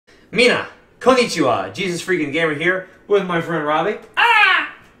Mina, konnichiwa, JesusFreakinGamer here with my friend Robbie.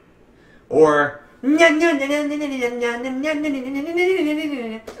 Ah! Or I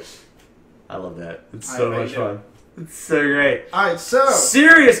love that. It's so much fun. It's so great. Alright, so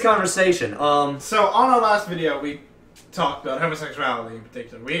serious conversation. So on our last video we talked about homosexuality in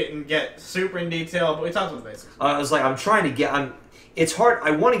particular. We didn't get super in detail, but we talked about the basics. I was like, it's hard.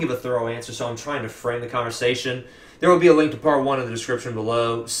 I want to give a thorough answer, so I'm trying to frame the conversation. There will be a link to part 1 in the description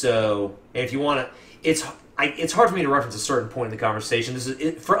below. So if you want to, it's hard for me to reference a certain point in the conversation.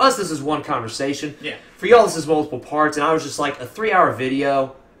 For us, this is one conversation. Yeah. For y'all, this is multiple parts, and I was just like, a 3-hour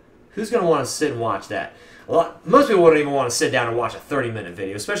video. Who's going to want to sit and watch that? Most people wouldn't even want to sit down and watch a 30-minute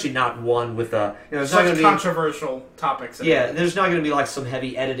video, especially not one with there's not going to be controversial topics. Yeah, there's not going to be like some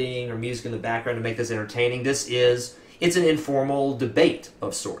heavy editing or music in the background to make this entertaining. It's an informal debate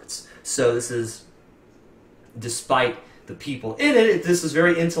of sorts. So this is, despite the people in it, this is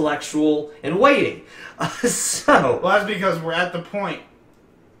very intellectual and weighty. Well, that's because we're at the point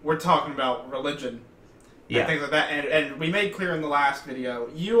we're talking about religion. Yeah. And things like that. And we made clear in the last video,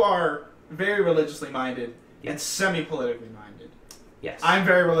 you are very religiously minded and semi-politically minded. Yes. I'm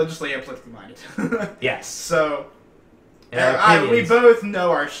very religiously and politically minded. Yes. So, and we both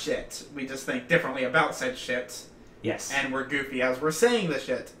know our shit. We just think differently about said shit. Yes. And we're goofy as we're saying the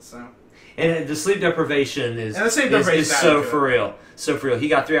shit, so. And the sleep deprivation is so for real. So for real. He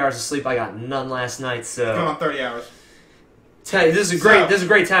got 3 hours of sleep. I got none last night. So going on 30 hours. Tell you, this is a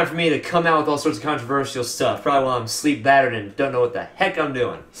great time for me to come out with all sorts of controversial stuff. Probably while I'm sleep battered and don't know what the heck I'm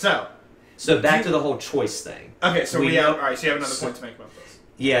doing. So back to the whole choice thing. Okay, so all right. So you have another point to make about this.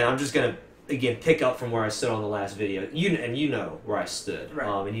 Yeah, I'm just gonna again pick up from where I stood on the last video. You know where I stood,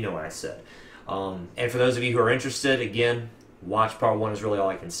 right. And you know what I said. And for those of you who are interested, again, watch part 1 is really all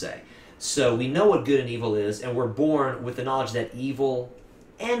I can say. So we know what good and evil is, and we're born with the knowledge that evil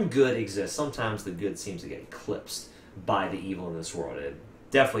and good exist. Sometimes the good seems to get eclipsed by the evil in this world. It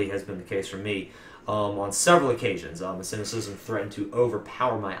definitely has been the case for me on several occasions. Cynicism threatened to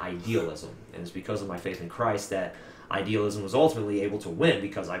overpower my idealism, and it's because of my faith in Christ that idealism was ultimately able to win,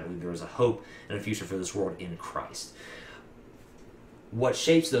 because I believe there is a hope and a future for this world in Christ. What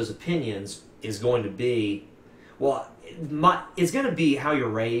shapes those opinions is going to be, it's going to be how you're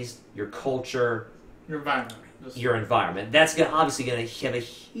raised, your culture, your environment. Your environment. That's obviously going to have a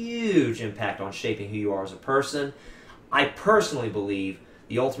huge impact on shaping who you are as a person. I personally believe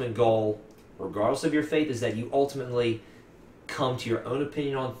the ultimate goal, regardless of your faith, is that you ultimately come to your own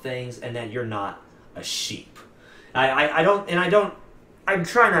opinion on things, and that you're not a sheep. I'm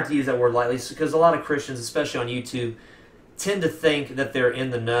trying not to use that word lightly, because a lot of Christians, especially on YouTube, tend to think that they're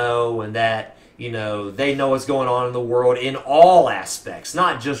in the know and that, they know what's going on in the world in all aspects,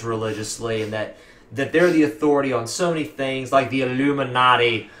 not just religiously, and that they're the authority on so many things, like the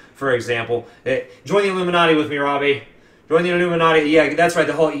Illuminati, for example. Join the Illuminati with me, Robbie. Join the Illuminati. Yeah, that's right.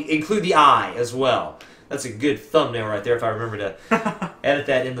 Include the I as well. That's a good thumbnail right there if I remember to edit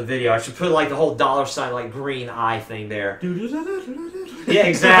that in the video. I should put like the whole $sign, like green eye thing there. Yeah,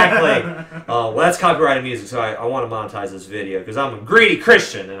 exactly. Well, that's copyrighted music, so I want to monetize this video because I'm a greedy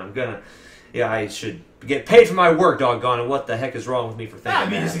Christian, and I'm gonna. Yeah, I should get paid for my work, doggone it. What the heck is wrong with me for thinking that?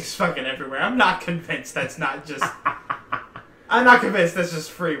 That music's fucking everywhere. I'm not convinced that's not just... I'm not convinced that's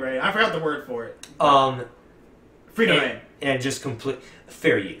just free reign. I forgot the word for it. Free domain. And just complete...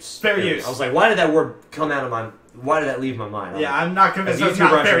 Fair use. Fair use. I was like, why did that word come out of my... Why did that leave my mind? Yeah, I'm not convinced that's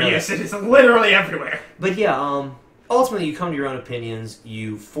not fair use. It is literally everywhere. But yeah, ultimately you come to your own opinions.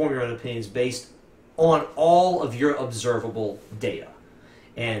 You form your own opinions based on all of your observable data.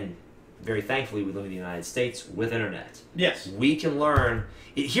 And... very thankfully, we live in the United States with internet. Yes. We can learn.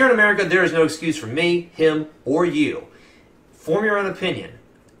 Here in America, there is no excuse for me, him, or you. Form your own opinion.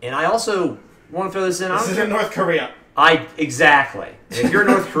 And I also want to throw this in. This is in North Korea. Exactly. If you're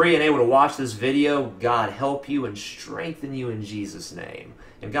North Korean able to watch this video, God help you and strengthen you in Jesus' name.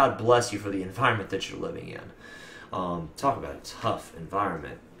 And God bless you for the environment that you're living in. Talk about a tough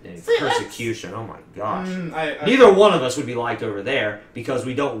environment. And persecution, oh my gosh. Neither one of us would be liked over there because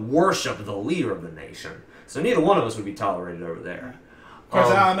we don't worship the leader of the nation. So neither one of us would be tolerated over there. Of course,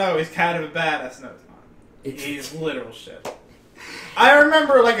 I don't know. He's kind of a badass. No, it's not. He's literal shit. I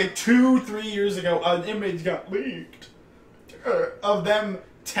remember like 2-3 years ago, an image got leaked of them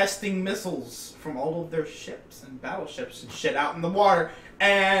testing missiles from all of their ships and battleships and shit out in the water.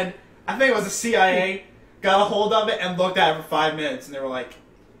 And I think it was the CIA got a hold of it and looked at it for 5 minutes, and they were like,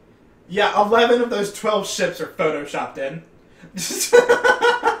 yeah, 11 of those 12 ships are photoshopped in.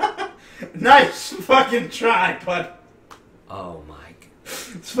 Nice fucking try, bud. Oh my god.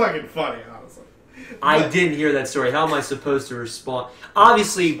 It's fucking funny, honestly. I didn't hear that story. How am I supposed to respond?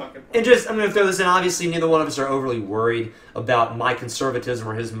 Obviously, and just, I'm going to throw this in, obviously neither one of us are overly worried about my conservatism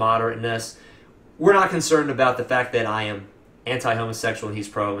or his moderateness. We're not concerned about the fact that I am anti-homosexual and he's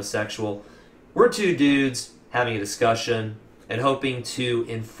pro-homosexual. We're two dudes having a discussion and hoping to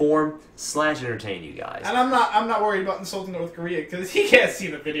inform/entertain you guys. And I'm not worried about insulting North Korea because he can't see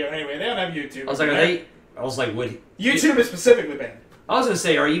the video anyway. They don't have YouTube. I was like, would YouTube is specifically banned. I was going to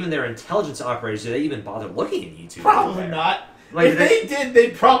say, are even their intelligence operators, do they even bother looking at YouTube? Probably not. Like, if they did,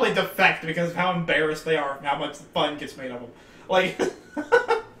 they'd probably defect because of how embarrassed they are and how much fun gets made of them. Like,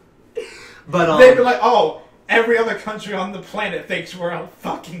 but they'd be like, oh, every other country on the planet thinks we're a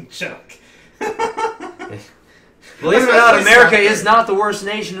fucking joke. Believe it or not, America is not the worst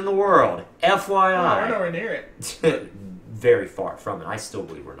nation in the world. FYI. No, we're nowhere near it. Very far from it. I still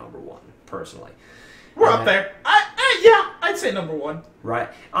believe we're number one, personally. We're up there. Yeah, I'd say number one. Right.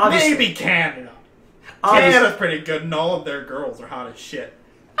 Maybe Canada. Canada's pretty good, and all of their girls are hot as shit.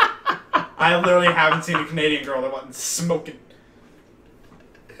 I literally haven't seen a Canadian girl that wasn't smoking.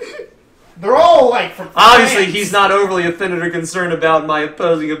 They're all like from Obviously, France. he's not overly offended or concerned about my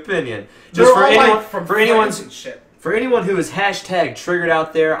opposing opinion. Just for anyone who is hashtag triggered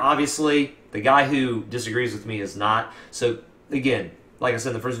out there, obviously, the guy who disagrees with me is not. So, again, like I said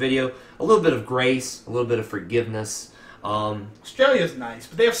in the first video, a little bit of grace, a little bit of forgiveness. Australia's nice,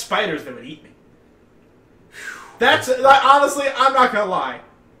 but they have spiders that would eat me. That's honestly, I'm not gonna lie.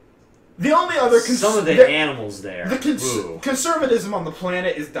 The only other some of the animals there. The conservatism on the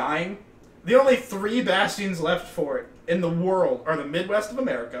planet is dying. The only 3 bastions left for it in the world are the Midwest of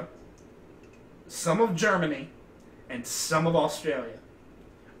America, some of Germany, and some of Australia.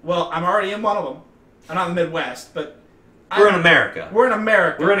 Well, I'm already in one of them. I'm not in the Midwest, but we're in America. We're in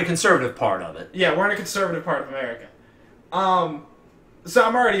America. We're in a conservative part of it. Yeah, we're in a conservative part of America. So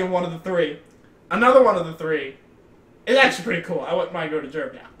I'm already in one of the 3. Another one of the 3 is actually pretty cool. I wouldn't mind going to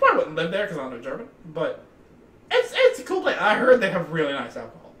Germany. I probably wouldn't live there because I don't know German, but it's a cool place. I heard they have really nice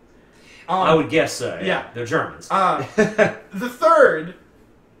alcohol. I would guess so. Yeah. They're Germans. The 3rd,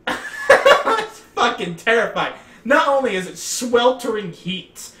 it's fucking terrifying. Not only is it sweltering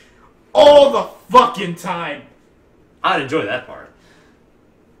heat all the fucking time. I'd enjoy that part.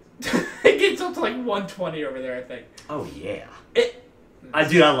 It gets up to like 120 over there, I think. Oh, yeah. I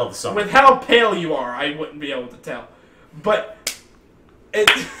love the summer. With how pale you are, I wouldn't be able to tell. But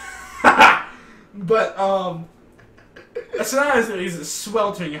so not only is it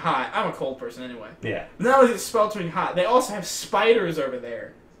sweltering hot. I'm a cold person anyway. Yeah. Not only is it sweltering hot, they also have spiders over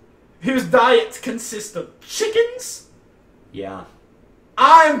there whose diets consist of chickens. Yeah.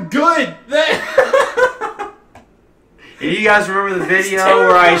 I'm good. You guys remember the video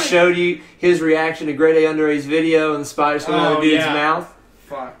where I showed you his reaction to Grade A Underage video and the spider swimming in the dude's mouth?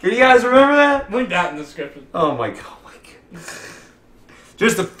 Fuck. Can you guys remember that? Link that in the description. Oh my god.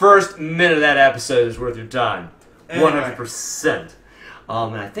 Just the first minute of that episode is worth your time. 100%.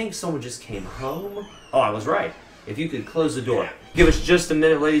 And I think someone just came home. Oh, I was right. If you could close the door. Give us just a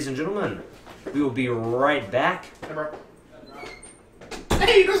minute, ladies and gentlemen. We will be right back.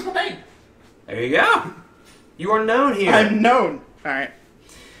 Hey, that's my name. There you go. You are known here. I'm known. All right.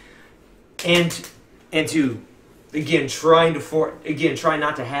 And to try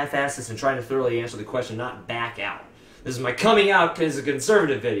not to half-ass this and trying to thoroughly answer the question, not back out. This is my coming out as a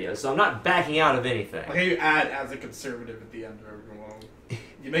conservative video, so I'm not backing out of anything. Okay, you add as a conservative at the end of everyone.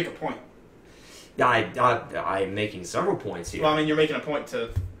 You make a point. I'm making several points here. Well, I mean, you're making a point to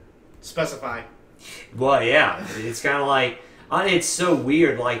specify. Well, yeah. It's kind of like, it's so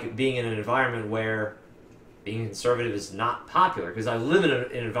weird, like, being in an environment where being conservative is not popular, because I live in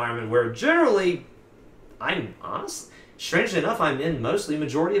an environment where generally, I'm honest, strangely enough, I'm in mostly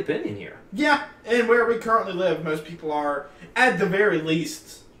majority opinion here. Yeah, and where we currently live, most people are, at the very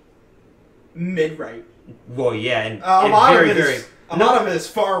least, mid-right. Well, yeah, and a lot of it is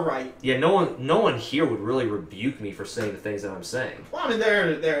far right. Yeah, no one here would really rebuke me for saying the things that I'm saying. Well, I mean,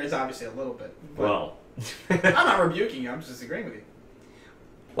 there is obviously a little bit. Well, I'm not rebuking you. I'm just disagreeing with you.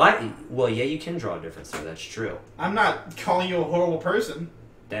 Well, yeah, you can draw a difference there. That's true. I'm not calling you a horrible person,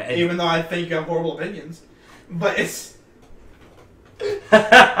 even though I think you have horrible opinions. But it's.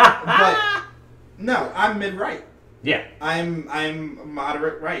 But no, I'm mid-right. Yeah. I'm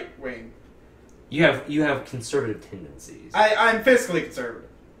moderate right wing. You have conservative tendencies. I'm fiscally conservative.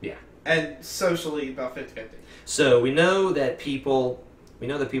 Yeah. And socially about 50-50. So we know that people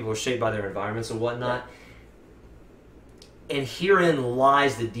are shaped by their environments and whatnot. Yeah. And herein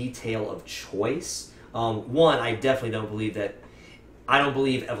lies the detail of choice. One, I definitely don't believe that I don't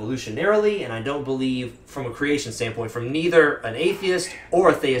believe evolutionarily, and I don't believe from a creation standpoint, from neither an atheist or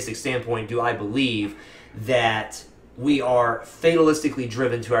a theistic standpoint, do I believe that we are fatalistically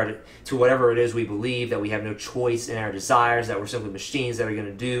driven to whatever it is we believe, that we have no choice in our desires, that we're simply machines that are going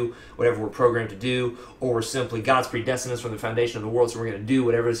to do whatever we're programmed to do, or we're simply God's predestined us from the foundation of the world, so we're going to do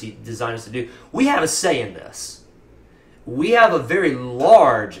whatever it is He designed us to do. We have a say in this. We have a very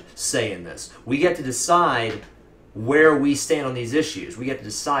large say in this. We get to decide where we stand on these issues. We get to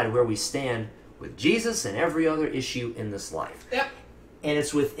decide where we stand with Jesus and every other issue in this life. Yep. And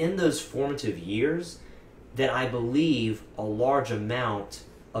it's within those formative years that I believe a large amount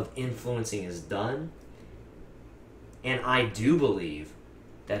of influencing is done. And I do believe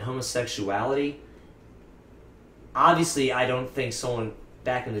that homosexuality, obviously I don't think someone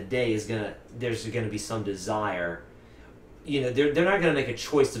back in the day there's going to be some desire. You know, they're not going to make a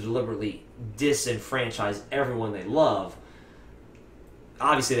choice to deliberately disenfranchise everyone they love.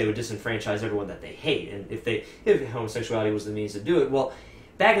 Obviously, they would disenfranchise everyone that they hate, and if homosexuality was the means to do it, well,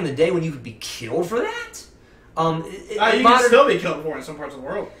 back in the day when you could be killed for that, you can still be killed for in some parts of the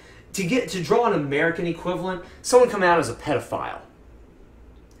world. To draw an American equivalent, someone come out as a pedophile.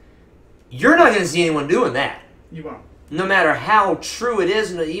 You're not going to see anyone doing that. You won't. No matter how true it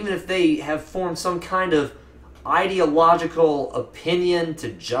is, and even if they have formed some kind of ideological opinion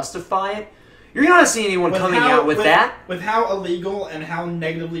to justify it, you're not going to see anyone coming out with that. With how illegal and how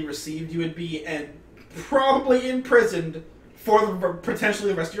negatively received you would be, and probably imprisoned for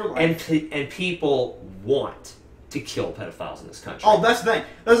potentially the rest of your life. And people want to kill pedophiles in this country. Oh, that's the thing.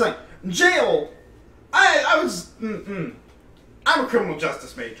 That's the thing. Jail. I'm a criminal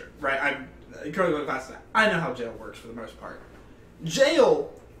justice major, right? I'm criminal class. I know how jail works for the most part.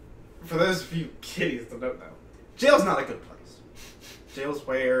 Jail, for those of you kiddies that don't know, jail's not a good place. Jail's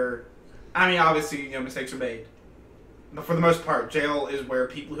where, I mean, obviously, you know, mistakes are made. But for the most part, jail is where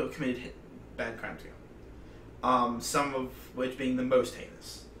people who have committed bad crimes go. Some of which being the most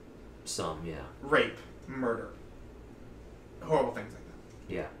heinous. Some, yeah. Rape, murder. Horrible things like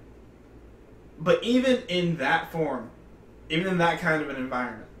that. Yeah. But even in that form, even in that kind of an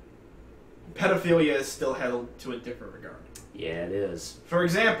environment, pedophilia is still held to a different regard. Yeah, it is. For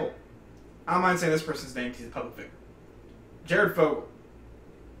example, I don't mind saying this person's name because he's a public figure. Jared Fogle,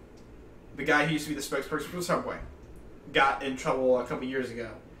 the guy who used to be the spokesperson for the Subway, got in trouble a couple years ago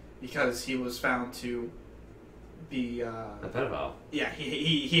because he was found to be a pedophile. Yeah,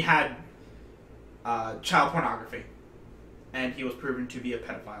 he had child pornography, and he was proven to be a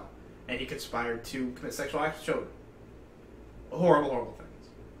pedophile, and he conspired to commit sexual acts with children. Horrible, horrible things.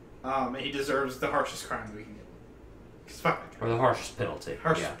 And he deserves the harshest crime that we can get. Because fuck that guy. Or the harshest penalty.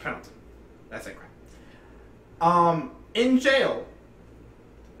 Harshest penalty. That's a crime. In jail,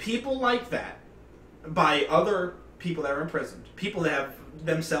 people like that, by other people that are imprisoned, people that have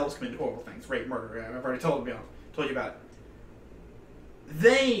themselves committed horrible things, rape, murder, I've already told you about it,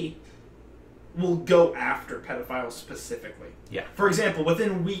 they will go after pedophiles specifically. Yeah. For example,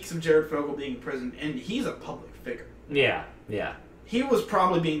 within weeks of Jared Fogle being in prison, and he's a public figure. Yeah, yeah. He was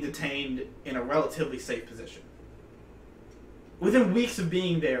probably being detained in a relatively safe position. Within weeks of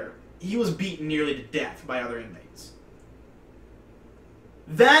being there, he was beaten nearly to death by other inmates.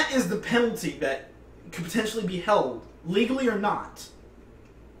 That is the penalty that could potentially be held, legally or not.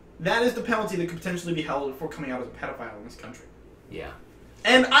 That is the penalty that could potentially be held for coming out as a pedophile in this country. Yeah.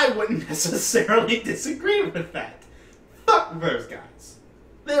 And I wouldn't necessarily disagree with that. Fuck those guys.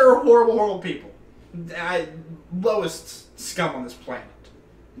 They're horrible, horrible people. Lowest scum on this planet.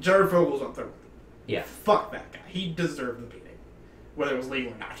 Jared Fogle's up there with them. Yeah. Fuck that guy. He deserved the beating. Whether it was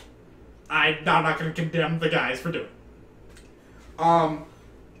legal or not. I'm not going to condemn the guys for doing it.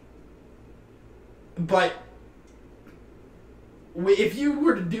 But if you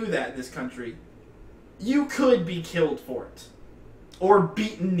were to do that in this country, you could be killed for it. Or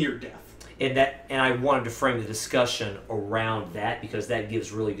beaten near death. And I wanted to frame the discussion around that because that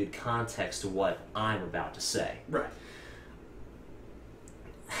gives really good context to what I'm about to say. Right.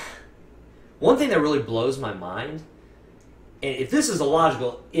 One thing that really blows my mind, and if this is a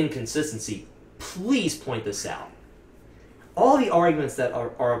logical inconsistency, please point this out. All the arguments that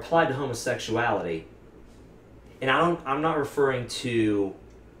are applied to homosexuality, and I'm not referring to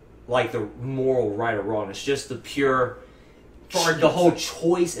like the moral right or wrong, it's just the pure, the whole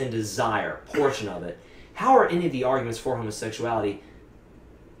choice and desire portion of it. How are any of the arguments for homosexuality,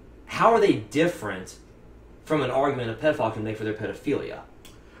 how are they different from an argument a pedophile can make for their pedophilia?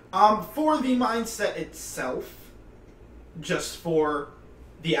 For the mindset itself, just for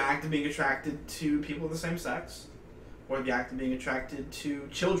the act of being attracted to people of the same sex, or the act of being attracted to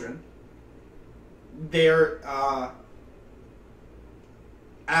children,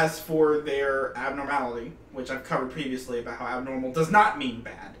 as for their abnormality, which I've covered previously about how abnormal does not mean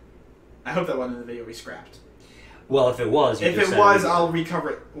bad. I hope that wasn't in the video we scrapped. Well, if it was, I'll recover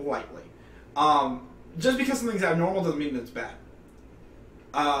it lightly. Just because something's abnormal doesn't mean that it's bad.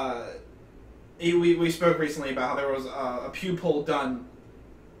 We spoke recently about how there was a Pew poll done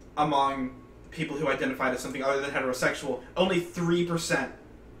among people who identified as something other than heterosexual. Only 3%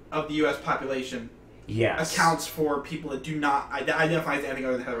 of the U.S. population accounts for people that do not identify as anything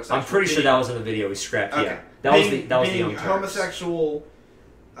other than heterosexual. I'm pretty sure that was in the video we scrapped. Okay. Yeah, that was the Young Turks. Homosexual,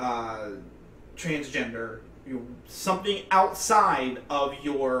 transgender, something outside of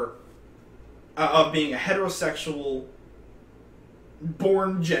your of being a heterosexual,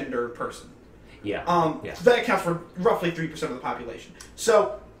 born gender person. Yeah. So that accounts for roughly 3% of the population.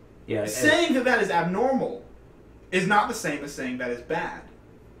 So, saying that is abnormal is not the same as saying that is bad.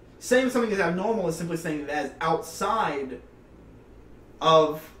 Saying something is abnormal is simply saying that is outside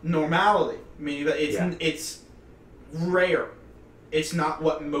of normality, meaning that it's rare. It's not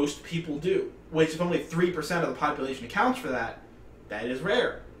what most people do. Which, if only 3% of the population accounts for that, that is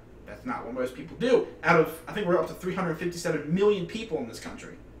rare. That's not what most people do. Out of, I think we're up to 357 million people in this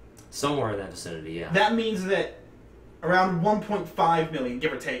country. Somewhere in that vicinity, yeah. That means that around 1.5 million,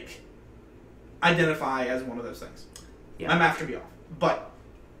 give or take, identify as one of those things. Yeah. My math could be off. But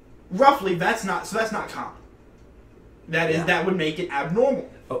roughly, that's not common. That would make it abnormal.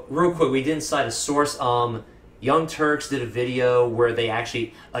 Oh, real quick, we didn't cite a source. Young Turks did a video where they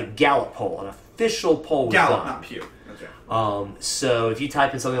actually, like Gallup poll, an official poll was Gallup, done. not Pew. Okay. So if you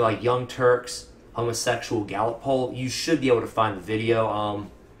type in something like Young Turks, homosexual Gallup poll, you should be able to find the video.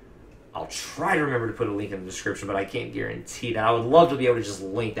 I'll try to remember to put a link in the description, but I can't guarantee that. I would love to be able to just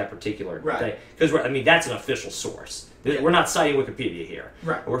link that particular thing. Because, that's an official source. We're not citing Wikipedia here.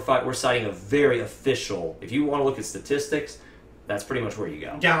 Right. We're citing a very official, if you want to look at statistics, that's pretty much where you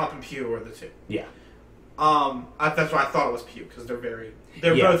go. Gallup and Pew are the two. Yeah. That's why I thought it was Pew, because they're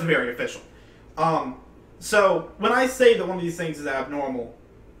both very official. So when I say that one of these things is abnormal,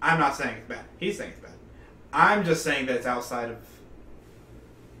 I'm not saying it's bad. He's saying it's bad. I'm just saying that it's outside of.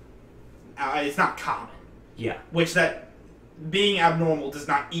 It's not common. Yeah. Which that being abnormal does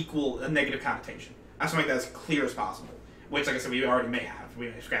not equal a negative connotation. I just want to make that as clear as possible. Which, like I said, we already may have. We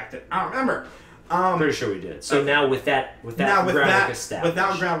may have scrapped it. I don't remember. Pretty sure we did. So now with that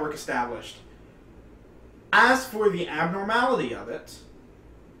groundwork established. As for the abnormality of it,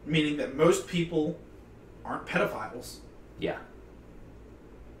 meaning that most people aren't pedophiles. Yeah.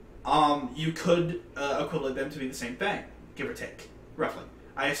 You could equivalent them to be the same thing, give or take, roughly.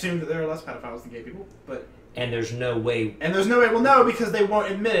 I assume that there are less pedophiles than gay people, but... And there's no way... Well, no, because they won't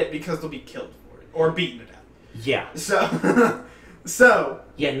admit it because they'll be killed for it, or beaten to death. Yeah.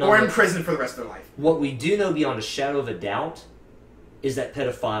 Or in prison for the rest of their life. What we do know beyond a shadow of a doubt is that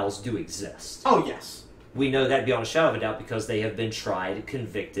pedophiles do exist. Oh, yes. We know that beyond a shadow of a doubt because they have been tried,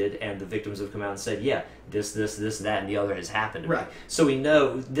 convicted, and the victims have come out and said, yeah, this, that, and the other has happened to me. So we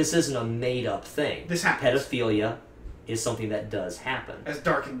know this isn't a made-up thing. This happens. Pedophilia is something that does happen. As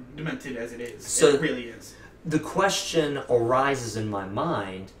dark and demented as it is. So it really is. The question arises in my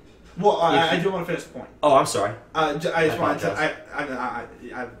mind... Well, I do want to finish the point. Oh, I'm sorry. I just wanted to...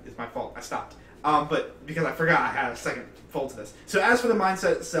 it's my fault. I stopped. But because I forgot I had a second fold to this. So as for the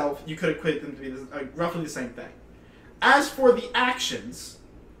mindset itself, you could equate them to be roughly the same thing. As for the actions,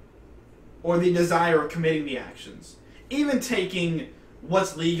 or the desire of committing the actions, even taking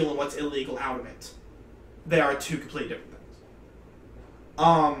what's legal and what's illegal out of it, they are two completely different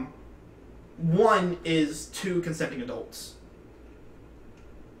things. One is two consenting adults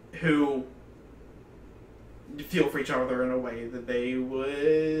who feel for each other in a way that they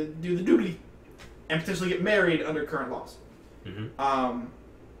would do the duty and potentially get married under current laws. Mm-hmm.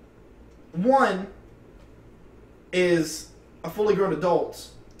 One is a fully grown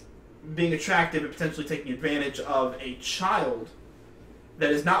adult being attractive and potentially taking advantage of a child that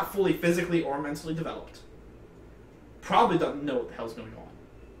is not fully physically or mentally developed. Probably doesn't know what the hell's going on.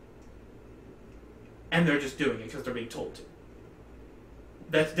 And they're just doing it because they're being told to.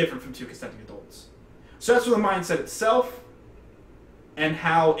 That's different from two consenting adults. So that's for the mindset itself and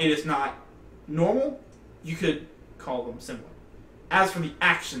how it is not normal, you could call them similar. As for the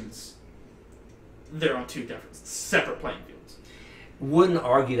actions, they're on two different, separate playing fields. Wouldn't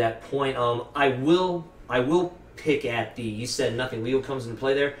argue that point. I will pick at the, you said nothing legal comes into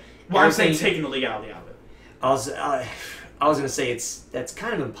play there. Well, I'm saying taking the legality out of it. I was going to say that's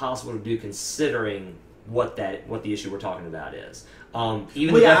kind of impossible to do considering what the issue we're talking about is.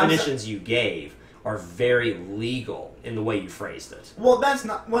 Even the definitions you gave are very legal in the way you phrased it. Well, that's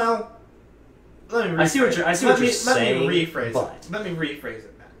not... Well, let me rephrase I see what you're saying. Let me rephrase but... it. Let me rephrase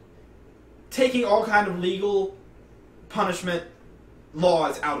it then. taking all kind of legal punishment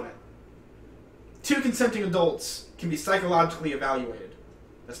laws out of it. 2 consenting adults can be psychologically evaluated.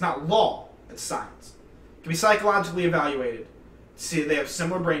 That's not law, that's science. Can be psychologically evaluated to see if they have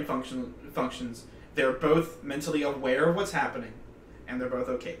similar brain functions. They're both mentally aware of what's happening, and they're both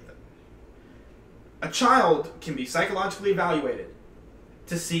okay with it. A child can be psychologically evaluated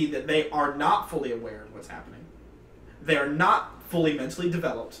to see that they are not fully aware of what's happening. They are not fully mentally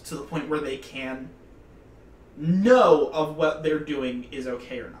developed to the point where they can know of what they're doing is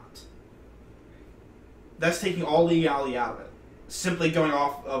okay or not. That's taking all legality out of it. Simply going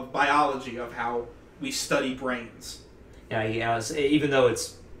off of biology, of how we study brains. Yeah. Even though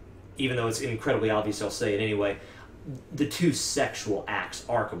it's incredibly obvious, I'll say it anyway. The 2 sexual acts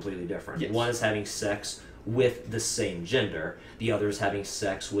are completely different. Yes. One is having sex with the same gender. The other is having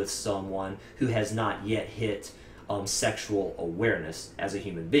sex with someone who has not yet hit sexual awareness as a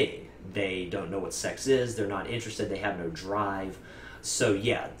human being. They don't know what sex is. They're not interested. They have no drive. So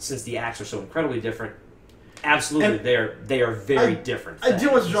yeah, since the acts are so incredibly different, absolutely, they are very different things. I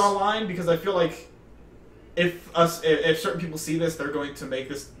do want to draw a line because I feel like if certain people see this, they're going to make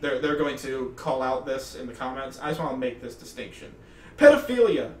this. They're going to call out this in the comments. I just want to make this distinction.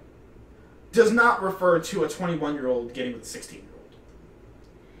 Pedophilia does not refer to a 21-year-old getting with a 16-year-old.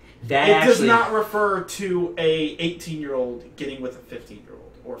 It does not refer to a 18-year-old getting with a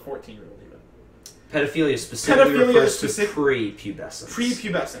 15-year-old or a 14-year-old even. Pedophilia specifically refers to prepubescence.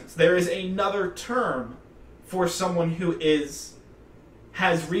 Prepubescence. There is another term for someone who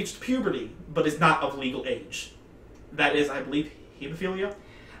has reached puberty but is not of legal age. That is, I believe, hebephilia.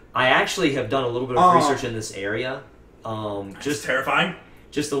 I actually have done a little bit of research in this area. Just terrifying.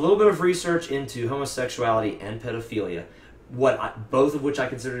 Just a little bit of research into homosexuality and pedophilia, both of which I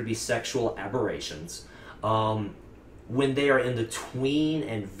consider to be sexual aberrations. When they are in the tween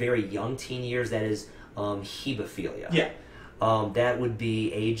and very young teen years, that is hebephilia. Yeah. That would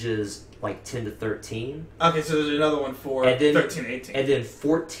be ages like 10 to 13. Okay, so there's another one for 13 to 18. And then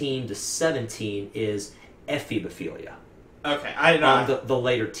 14 to 17 is ephebophilia. Okay, I didn't know. The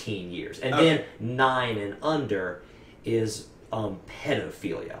later teen years. And then 9 and under is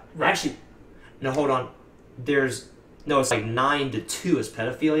pedophilia. Right. Actually, no, hold on. It's like 9 to 2 is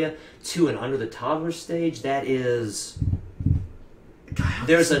pedophilia. 2 and under the toddler stage, that is... God, how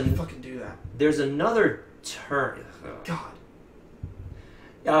does fucking do that? There's another term... God.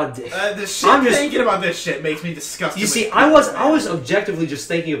 Thinking about this shit makes me disgusted. You see, I was objectively just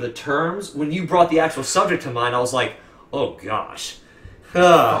thinking of the terms. When you brought the actual subject to mind, I was like, oh gosh.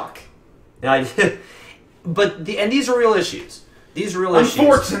 Fuck. But these are real issues. These are real issues.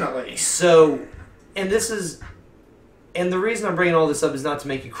 Unfortunately. So, and the reason I'm bringing all this up is not to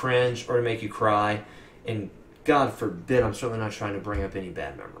make you cringe or to make you cry. And God forbid, I'm certainly not trying to bring up any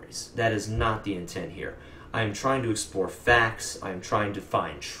bad memories. That is not the intent here. I am trying to explore facts, I am trying to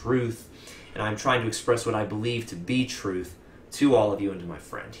find truth, and I'm trying to express what I believe to be truth to all of you and to my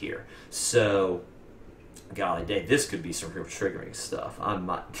friend here. So, golly day, this could be some real triggering stuff.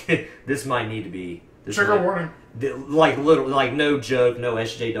 This might need to be... Trigger warning. Like no joke, no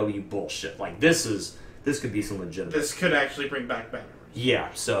SJW bullshit. Like this could be some legitimate... This could actually bring back bad memories. Yeah,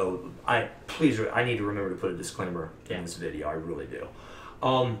 so I need to remember to put a disclaimer in this video, I really do.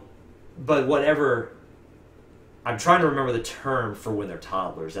 But whatever... I'm trying to remember the term for when they're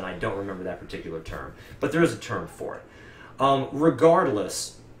toddlers, and I don't remember that particular term. But there is a term for it.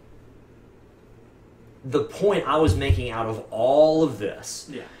 Regardless, the point I was making out of all of this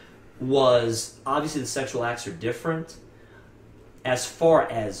was, obviously the sexual acts are different. As far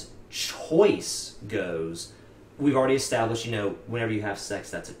as choice goes, we've already established, whenever you have sex,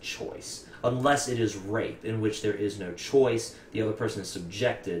 that's a choice. Unless it is rape, in which there is no choice, the other person is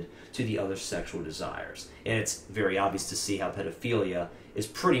subjected to the other sexual desires. And it's very obvious to see how pedophilia is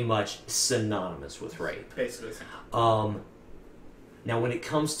pretty much synonymous with rape. Basically. Now, when it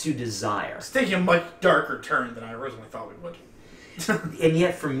comes to desire... It's taking a much darker turn than I originally thought we would. And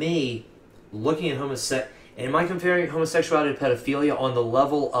yet, for me, looking at am I comparing homosexuality to pedophilia on the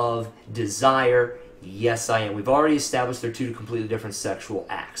level of desire? Yes, I am. We've already established they're 2 completely different sexual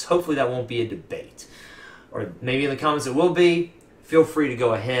acts. Hopefully that won't be a debate. Or maybe in the comments it will be. Feel free to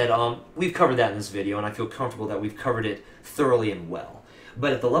go ahead. We've covered that in this video, and I feel comfortable that we've covered it thoroughly and well.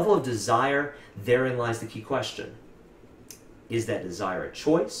 But at the level of desire, therein lies the key question. Is that desire a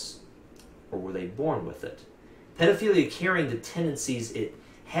choice, or were they born with it? Pedophilia carrying the tendencies it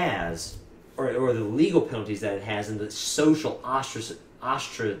has, or the legal penalties that it has, and the social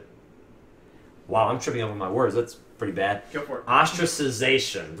Wow, I'm tripping over my words. That's pretty bad. Go for it.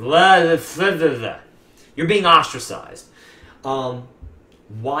 Ostracization. You're being ostracized.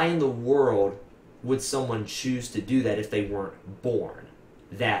 why in the world would someone choose to do that if they weren't born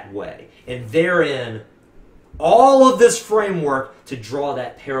that way? And therein, all of this framework to draw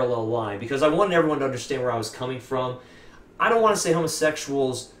that parallel line, because I wanted everyone to understand where I was coming from. I don't want to say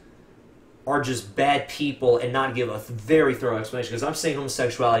homosexuals are just bad people and not give a very thorough explanation, because I'm saying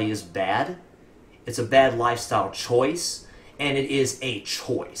homosexuality is bad. It's a bad lifestyle choice, and it is a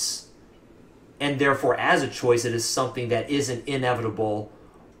choice. And therefore, as a choice, it is something that isn't inevitable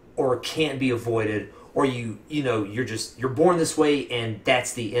or can't be avoided, or you're born this way and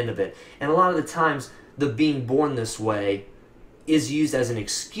that's the end of it. And a lot of the times, the being born this way is used as an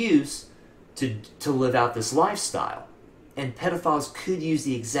excuse to live out this lifestyle. And pedophiles could use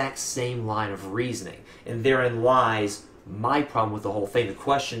the exact same line of reasoning. And therein lies my problem with the whole thing. The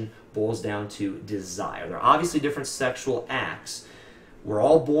question boils down to desire. There are obviously different sexual acts. We're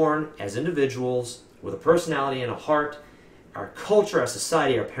all born as individuals with a personality and a heart. Our culture, our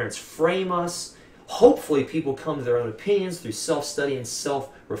society, our parents frame us. Hopefully people come to their own opinions through self-study and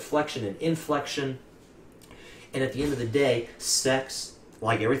self-reflection and inflection. And at the end of the day, sex,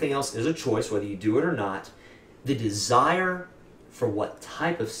 like everything else, is a choice, whether you do it or not. The desire for what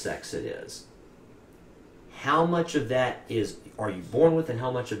type of sex it is, how much of that are you born with, and how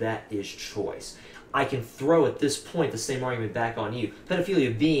much of that is choice. I can throw at this point the same argument back on you.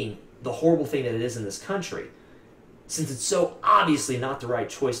 Pedophilia being the horrible thing that it is in this country, since it's so obviously not the right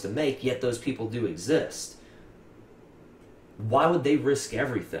choice to make, yet those people do exist. Why would they risk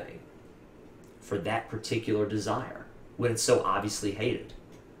everything for that particular desire when it's so obviously hated?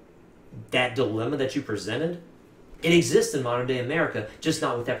 That dilemma that you presented, it exists in modern day America, just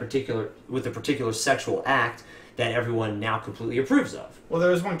not with the particular sexual act that everyone now completely approves of. Well,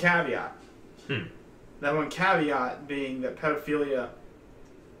 there is one caveat. That one caveat being that pedophilia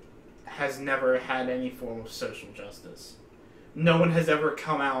has never had any form of social justice. No one has ever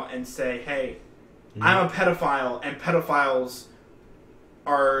come out and say, hey, I'm a pedophile, and pedophiles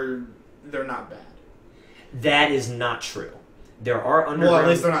they're not bad. That is not true. There are underground... Well, at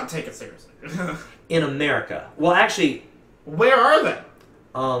least they're not taken seriously. In America. Well, actually... Where are they?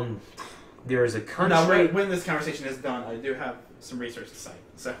 There is a country... Now, when this conversation is done, I do have some research to cite.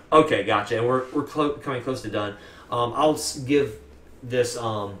 So. Okay, gotcha. And we're coming close to done. I'll give this...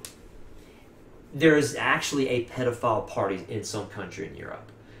 there is actually a pedophile party in some country in Europe.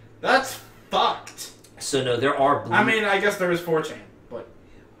 That's fucked. So, no, there are... I mean, I guess there is 4chan, but...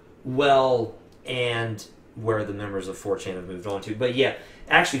 Well, and... where the members of 4chan have moved on to. But yeah,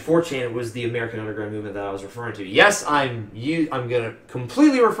 actually 4chan was the American underground movement that I was referring to. Yes, I'm going to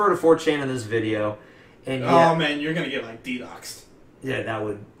completely refer to 4chan in this video. And oh man, you're going to get like DDoXed. Yeah, that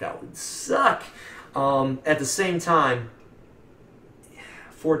would suck. At the same time,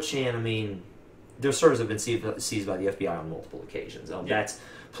 4chan, I mean, their servers have been seized by the FBI on multiple occasions. That's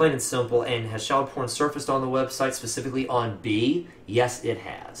plain and simple. And has child porn surfaced on the website, specifically on B? Yes, it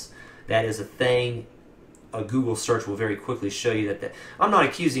has. That is a thing. A Google search will very quickly show you that. I'm not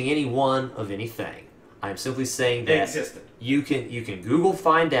accusing anyone of anything. I'm simply saying that you can Google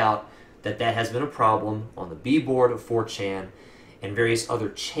find out that has been a problem on the B board of 4chan and various other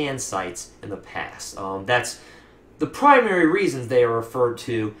Chan sites in the past. That's the primary reasons they are referred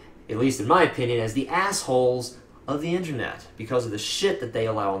to, at least in my opinion, as the assholes of the internet because of the shit that they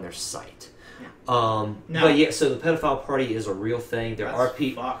allow on their site. But yeah, so the pedophile party is a real thing. There are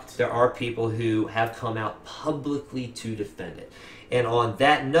people who have come out publicly to defend it. And on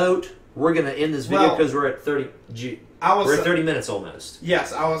that note, we're going to end this video because we're at 30 minutes almost.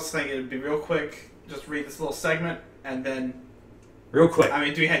 Yes, I was thinking it'd be real quick. Just read this little segment and then real quick. I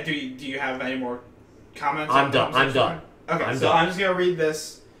mean, do you have any more comments? I'm done. Okay, I'm just going to read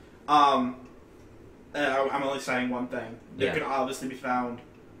this. I'm only citing one thing. It can obviously be found.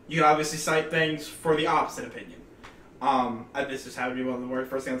 You can obviously cite things for the opposite opinion. This just happened to be one of the very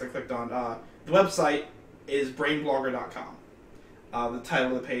first things I clicked on. The website is brainblogger.com. The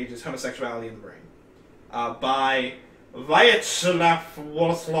title of the page is Homosexuality in the Brain. By Vyacheslav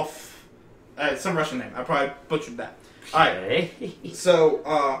Woloslov. Some Russian name. I probably butchered that. Okay. Alright. So,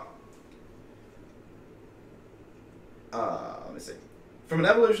 let me see. From an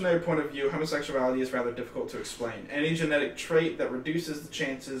evolutionary point of view, homosexuality is rather difficult to explain. Any genetic trait that reduces the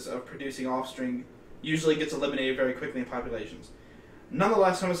chances of producing offspring usually gets eliminated very quickly in populations.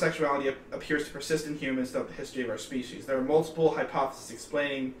 Nonetheless, homosexuality appears to persist in humans throughout the history of our species. There are multiple hypotheses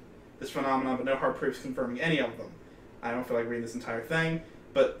explaining this phenomenon, but no hard proofs confirming any of them. I don't feel like reading this entire thing,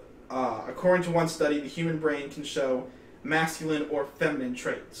 but according to one study, the human brain can show masculine or feminine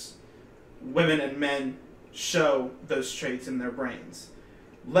traits. Women and men show those traits in their brains.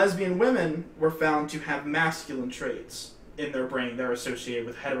 Lesbian women were found to have masculine traits in their brain that are associated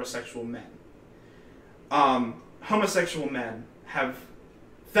with heterosexual men. Homosexual men have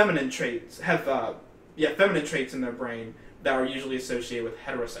feminine traits in their brain that are usually associated with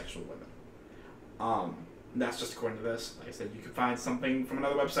heterosexual women. That's just according to this. Like I said, you can find something from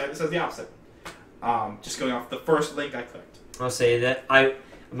another website that says the opposite. Just going off the first link I clicked. I'll say that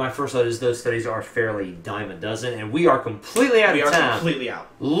my first thought is those studies are fairly dime a dozen, and we are completely out of time. We are completely out.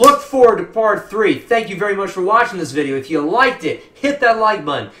 Look forward to part 3. Thank you very much for watching this video. If you liked it, hit that like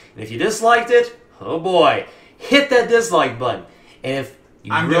button. And if you disliked it, oh boy, hit that dislike button. And if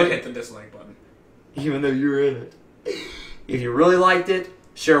you I'm going to hit the dislike button. Even though you're in it. If you really liked it,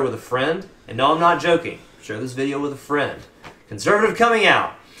 share it with a friend. And no, I'm not joking. Share this video with a friend. Conservative coming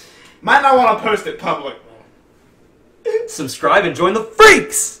out. Might not want to post it public. Subscribe and join the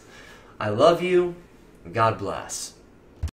freaks! I love you. God bless.